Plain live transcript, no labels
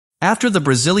After the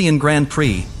Brazilian Grand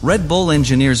Prix, Red Bull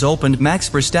engineers opened Max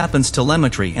Verstappen's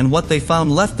telemetry, and what they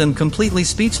found left them completely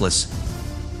speechless.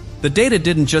 The data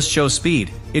didn't just show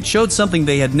speed, it showed something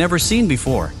they had never seen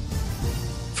before.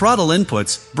 Throttle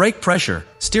inputs, brake pressure,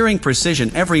 steering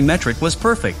precision, every metric was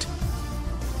perfect.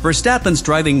 Verstappen's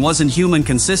driving wasn't human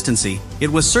consistency,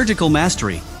 it was surgical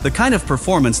mastery, the kind of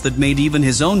performance that made even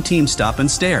his own team stop and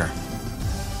stare.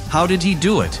 How did he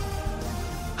do it?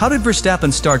 How did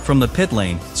Verstappen start from the pit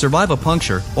lane, survive a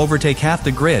puncture, overtake half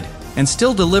the grid, and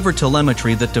still deliver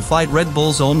telemetry that defied Red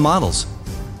Bull's own models?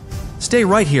 Stay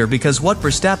right here, because what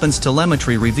Verstappen's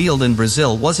telemetry revealed in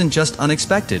Brazil wasn't just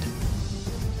unexpected.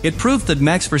 It proved that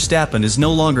Max Verstappen is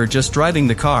no longer just driving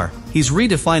the car, he's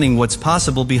redefining what's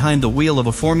possible behind the wheel of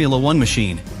a Formula One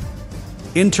machine.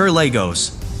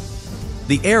 Interlagos.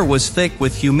 The air was thick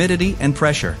with humidity and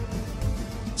pressure.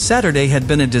 Saturday had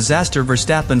been a disaster.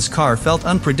 Verstappen's car felt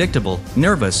unpredictable,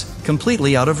 nervous,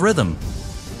 completely out of rhythm.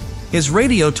 His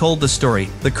radio told the story,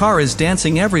 "The car is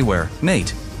dancing everywhere,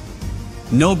 mate.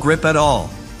 No grip at all."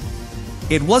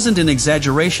 It wasn't an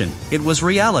exaggeration, it was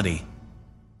reality.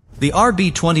 The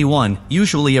RB21,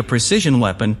 usually a precision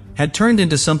weapon, had turned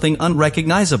into something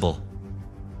unrecognizable.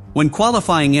 When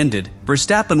qualifying ended,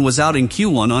 Verstappen was out in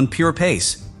Q1 on pure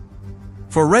pace.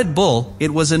 For Red Bull,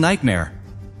 it was a nightmare.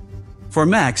 For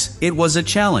Max, it was a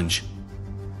challenge.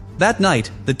 That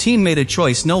night, the team made a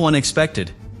choice no one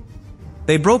expected.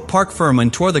 They broke park firm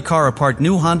and tore the car apart.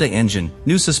 New Honda engine,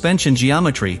 new suspension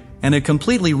geometry, and a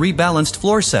completely rebalanced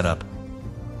floor setup.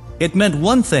 It meant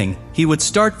one thing: he would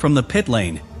start from the pit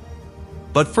lane.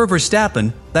 But for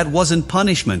Verstappen, that wasn't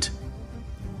punishment.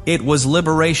 It was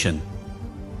liberation.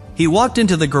 He walked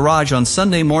into the garage on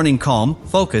Sunday morning calm,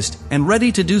 focused, and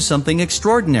ready to do something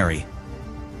extraordinary.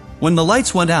 When the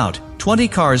lights went out, 20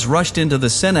 cars rushed into the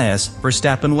Senna.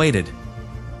 Verstappen waited.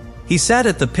 He sat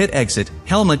at the pit exit,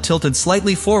 helmet tilted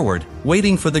slightly forward,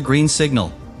 waiting for the green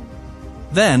signal.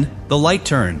 Then, the light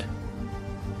turned.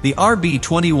 The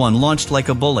RB21 launched like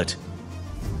a bullet.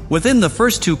 Within the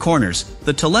first two corners,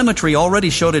 the telemetry already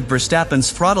showed it.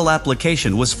 Verstappen's throttle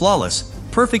application was flawless,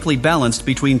 perfectly balanced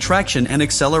between traction and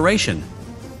acceleration.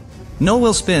 No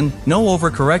wheel spin, no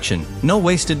overcorrection, no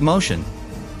wasted motion.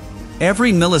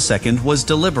 Every millisecond was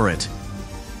deliberate.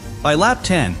 By lap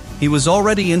 10, he was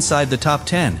already inside the top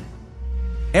 10.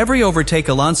 Every overtake,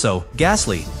 Alonso,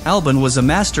 Gasly, Albon, was a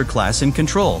masterclass in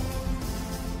control.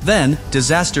 Then,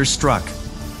 disaster struck.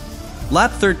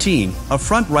 Lap 13, a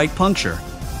front right puncture.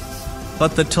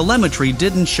 But the telemetry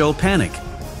didn't show panic.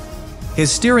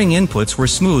 His steering inputs were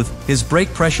smooth, his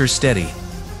brake pressure steady.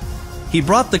 He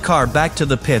brought the car back to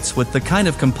the pits with the kind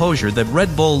of composure that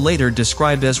Red Bull later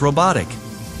described as robotic.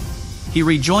 He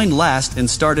rejoined last and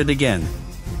started again.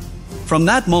 From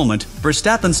that moment,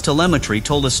 Verstappen's telemetry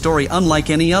told a story unlike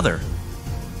any other.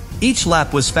 Each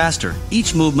lap was faster,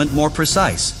 each movement more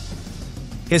precise.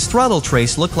 His throttle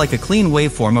trace looked like a clean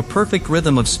waveform, a perfect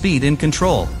rhythm of speed and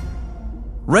control.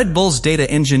 Red Bull's data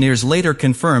engineers later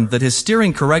confirmed that his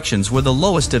steering corrections were the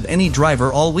lowest of any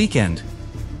driver all weekend.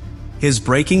 His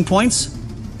braking points?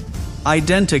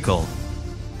 Identical.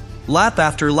 Lap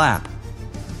after lap.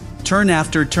 Turn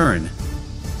after turn.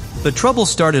 The trouble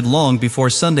started long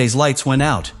before Sunday's lights went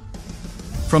out.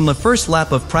 From the first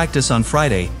lap of practice on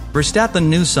Friday, Verstappen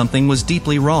knew something was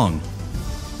deeply wrong.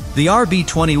 The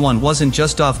RB21 wasn't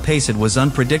just off pace, it was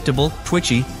unpredictable,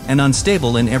 twitchy, and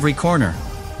unstable in every corner.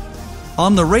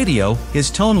 On the radio, his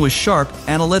tone was sharp,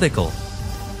 analytical.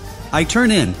 "I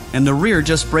turn in, and the rear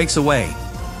just breaks away.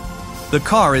 The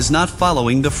car is not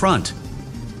following the front."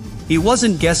 He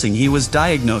wasn't guessing, he was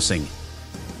diagnosing.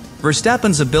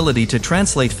 Verstappen's ability to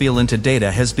translate feel into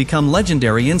data has become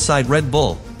legendary inside Red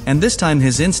Bull, and this time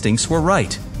his instincts were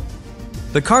right.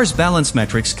 The car's balance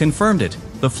metrics confirmed it.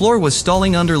 The floor was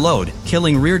stalling under load,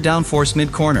 killing rear downforce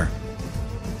mid-corner.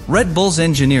 Red Bull's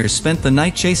engineers spent the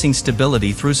night chasing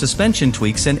stability through suspension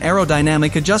tweaks and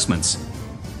aerodynamic adjustments.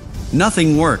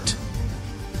 Nothing worked.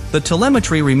 The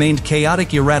telemetry remained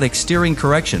chaotic: erratic steering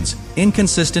corrections,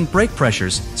 inconsistent brake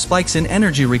pressures, spikes in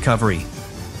energy recovery.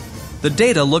 The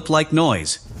data looked like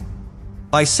noise.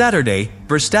 By Saturday,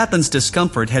 Verstappen's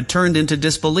discomfort had turned into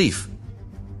disbelief.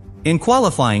 In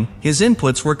qualifying, his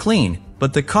inputs were clean,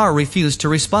 but the car refused to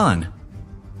respond.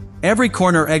 Every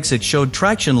corner exit showed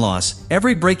traction loss,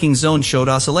 every braking zone showed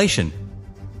oscillation.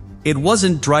 It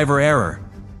wasn't driver error.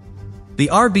 The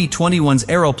RB21's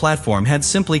aero platform had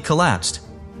simply collapsed.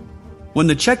 When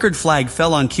the checkered flag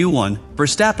fell on Q1,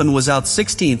 Verstappen was out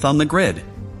 16th on the grid.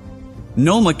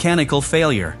 No mechanical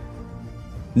failure.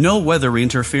 No weather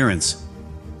interference.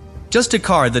 Just a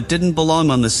car that didn't belong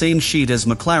on the same sheet as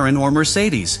McLaren or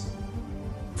Mercedes.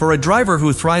 For a driver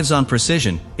who thrives on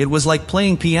precision, it was like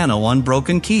playing piano on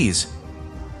broken keys.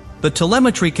 The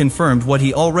telemetry confirmed what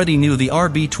he already knew: the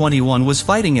RB21 was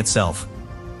fighting itself.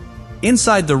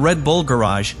 Inside the Red Bull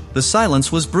garage, the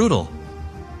silence was brutal.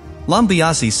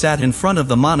 Lambiase sat in front of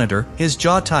the monitor, his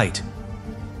jaw tight.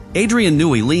 Adrian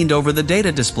Newey leaned over the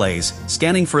data displays,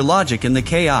 scanning for logic in the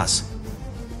chaos.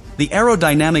 The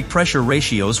aerodynamic pressure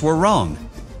ratios were wrong.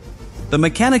 The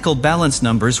mechanical balance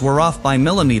numbers were off by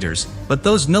millimeters, but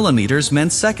those millimeters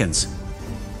meant seconds.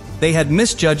 They had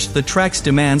misjudged the track's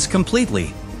demands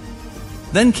completely.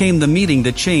 Then came the meeting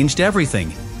that changed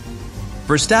everything.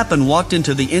 Verstappen walked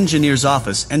into the engineer's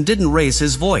office and didn't raise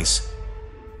his voice.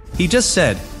 He just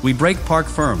said, "We brake park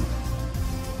firm.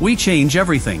 We change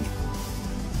everything.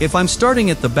 If I'm starting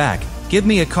at the back, give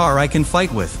me a car I can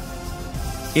fight with."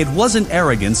 It wasn't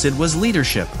arrogance, it was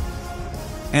leadership.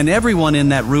 And everyone in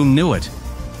that room knew it.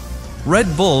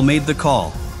 Red Bull made the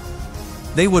call.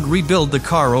 They would rebuild the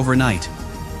car overnight.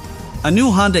 A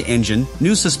new Honda engine,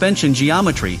 new suspension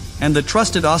geometry, and the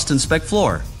trusted Austin spec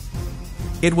floor.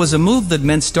 It was a move that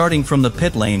meant starting from the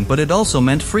pit lane, but it also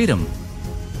meant freedom.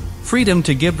 Freedom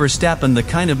to give Verstappen the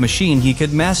kind of machine he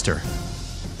could master.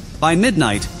 By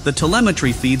midnight, the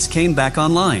telemetry feeds came back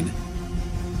online.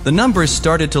 The numbers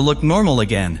started to look normal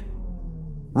again.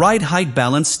 Ride height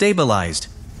balance stabilized.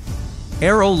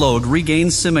 Aero load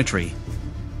regained symmetry.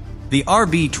 The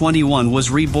RB21 was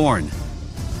reborn.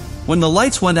 When the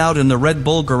lights went out in the Red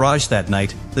Bull garage that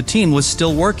night, the team was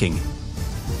still working.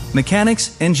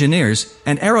 Mechanics, engineers,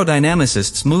 and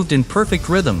aerodynamicists moved in perfect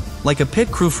rhythm, like a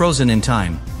pit crew frozen in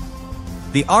time.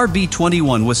 The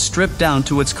RB21 was stripped down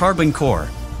to its carbon core.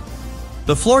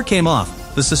 The floor came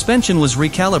off, the suspension was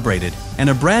recalibrated, and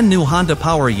a brand new Honda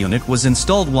power unit was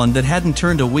installed, one that hadn't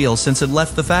turned a wheel since it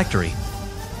left the factory.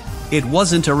 It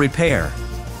wasn't a repair.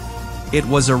 It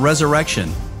was a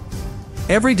resurrection.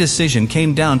 Every decision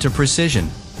came down to precision.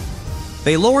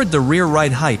 They lowered the rear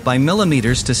ride height by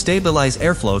millimeters to stabilize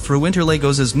airflow through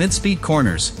Interlagos's mid-speed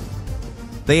corners.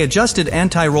 They adjusted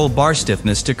anti-roll bar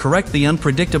stiffness to correct the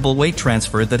unpredictable weight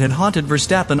transfer that had haunted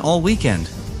Verstappen all weekend.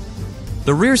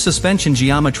 The rear suspension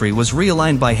geometry was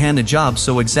realigned by hand, a job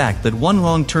so exact that one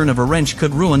wrong turn of a wrench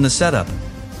could ruin the setup.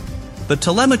 The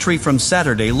telemetry from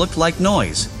Saturday looked like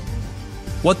noise.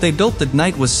 What they built that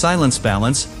night was silence,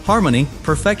 balance, harmony,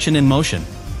 perfection in motion.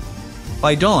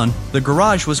 By dawn, the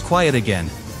garage was quiet again.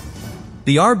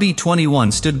 The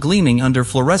RB21 stood gleaming under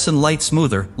fluorescent light,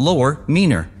 smoother, lower,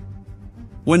 meaner.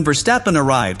 When Verstappen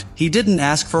arrived, he didn't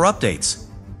ask for updates.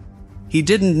 He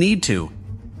didn't need to.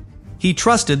 He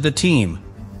trusted the team.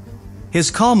 His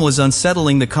calm was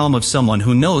unsettling, the calm of someone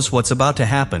who knows what's about to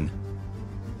happen.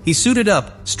 He suited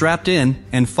up, strapped in,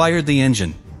 and fired the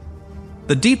engine.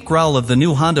 The deep growl of the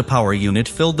new Honda power unit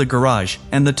filled the garage,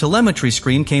 and the telemetry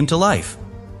screen came to life.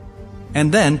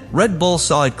 And then, Red Bull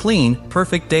saw it: clean,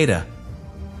 perfect data.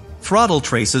 Throttle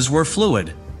traces were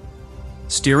fluid.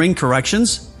 Steering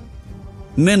corrections?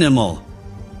 Minimal.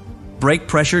 Brake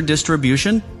pressure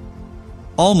distribution?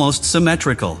 Almost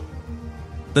symmetrical.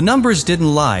 The numbers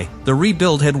didn't lie, the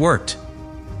rebuild had worked.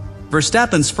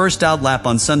 Verstappen's first out lap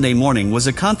on Sunday morning was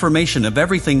a confirmation of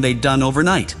everything they'd done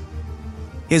overnight.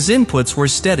 His inputs were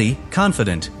steady,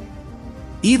 confident.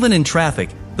 Even in traffic,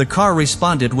 the car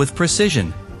responded with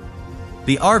precision.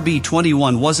 The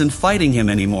RB21 wasn't fighting him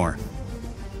anymore.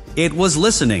 It was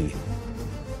listening.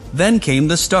 Then came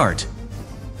the start.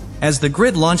 As the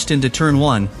grid launched into turn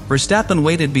 1, Verstappen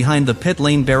waited behind the pit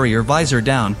lane barrier, visor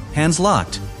down, hands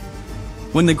locked.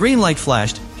 When the green light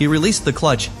flashed, he released the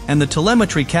clutch, and the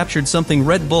telemetry captured something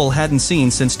Red Bull hadn't seen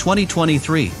since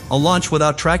 2023, a launch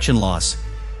without traction loss.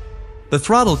 The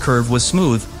throttle curve was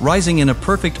smooth, rising in a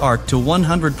perfect arc to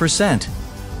 100%.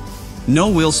 No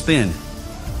wheel spin.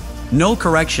 No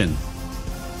correction.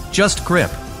 Just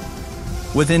grip.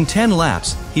 Within 10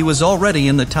 laps, he was already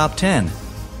in the top 10.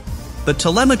 The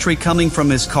telemetry coming from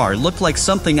his car looked like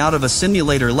something out of a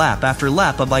simulator, lap after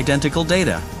lap of identical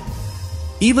data.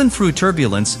 Even through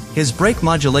turbulence, his brake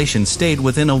modulation stayed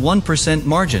within a 1%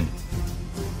 margin.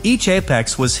 Each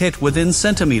apex was hit within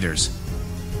centimeters.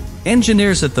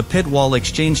 Engineers at the pit wall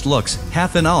exchanged looks,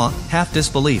 half in awe, half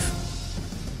disbelief.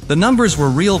 The numbers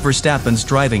were real. Verstappen's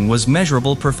driving was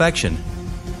measurable perfection.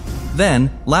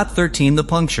 Then, lap 13, the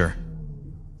puncture.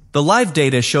 The live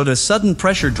data showed a sudden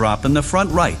pressure drop in the front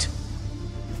right.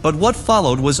 But what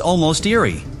followed was almost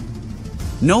eerie.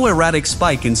 No erratic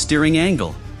spike in steering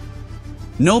angle.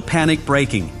 No panic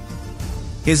braking.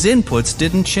 His inputs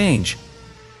didn't change.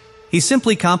 He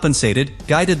simply compensated,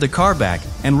 guided the car back,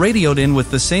 and radioed in with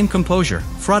the same composure: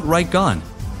 front right gone.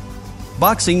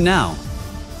 Boxing now.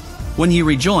 When he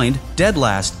rejoined, dead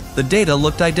last, the data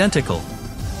looked identical.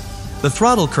 The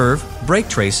throttle curve, brake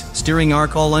trace, steering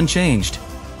arc all unchanged.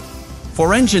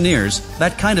 For engineers,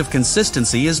 that kind of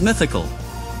consistency is mythical.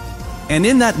 And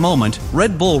in that moment,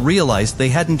 Red Bull realized they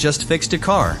hadn't just fixed a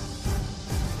car.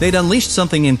 They'd unleashed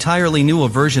something entirely new, a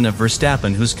version of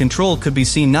Verstappen whose control could be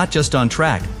seen not just on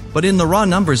track, but in the raw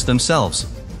numbers themselves.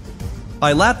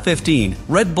 By lap 15,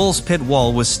 Red Bull's pit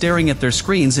wall was staring at their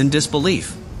screens in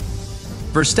disbelief.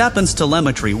 Verstappen's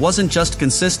telemetry wasn't just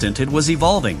consistent, it was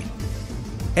evolving.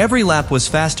 Every lap was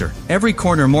faster, every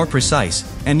corner more precise,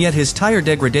 and yet his tire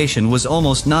degradation was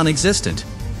almost non-existent.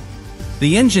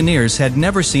 The engineers had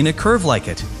never seen a curve like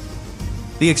it.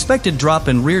 The expected drop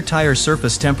in rear tire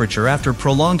surface temperature after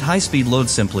prolonged high-speed load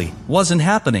simply wasn't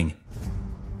happening.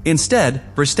 Instead,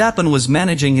 Verstappen was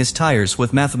managing his tires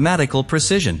with mathematical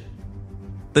precision.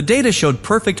 The data showed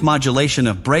perfect modulation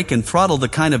of brake and throttle, the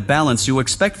kind of balance you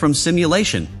expect from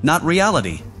simulation, not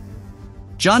reality.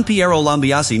 Gianpiero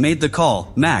Lambiase made the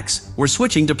call, "Max, we're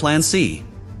switching to Plan C.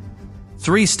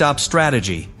 3-stop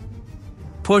strategy.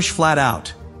 Push flat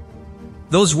out."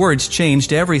 Those words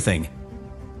changed everything.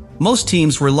 Most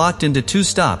teams were locked into 2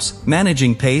 stops,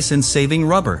 managing pace and saving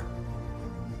rubber.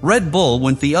 Red Bull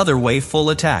went the other way, full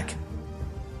attack.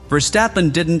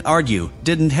 Verstappen didn't argue,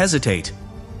 didn't hesitate.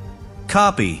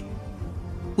 "Copy.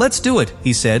 Let's do it,"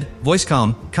 he said, voice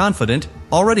calm, confident,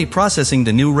 already processing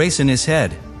the new race in his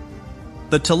head.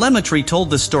 The telemetry told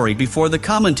the story before the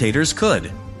commentators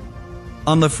could.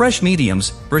 On the fresh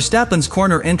mediums, Verstappen's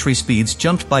corner entry speeds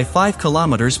jumped by 5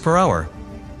 km/h.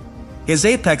 His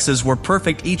apexes were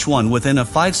perfect, each one within a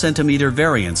 5 cm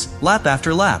variance, lap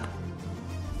after lap.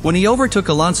 When he overtook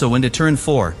Alonso into turn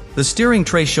 4, the steering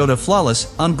tray showed a flawless,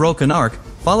 unbroken arc,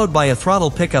 followed by a throttle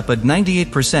pickup at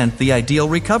 98%, the ideal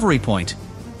recovery point.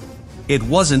 It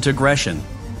wasn't aggression.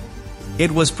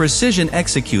 It was precision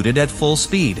executed at full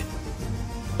speed.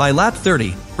 By lap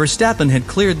 30, Verstappen had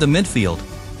cleared the midfield.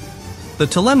 The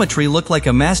telemetry looked like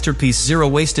a masterpiece: 0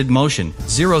 wasted motion,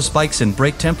 0 spikes in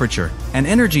brake temperature, and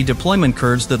energy deployment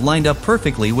curves that lined up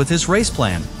perfectly with his race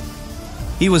plan.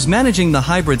 He was managing the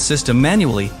hybrid system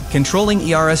manually, controlling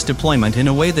ERS deployment in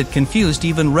a way that confused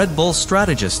even Red Bull's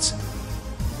strategists.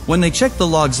 When they checked the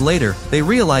logs later, they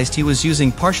realized he was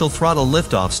using partial throttle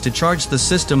liftoffs to charge the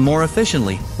system more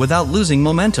efficiently, without losing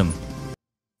momentum.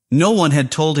 No one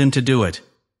had told him to do it.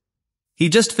 He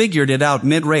just figured it out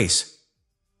mid-race.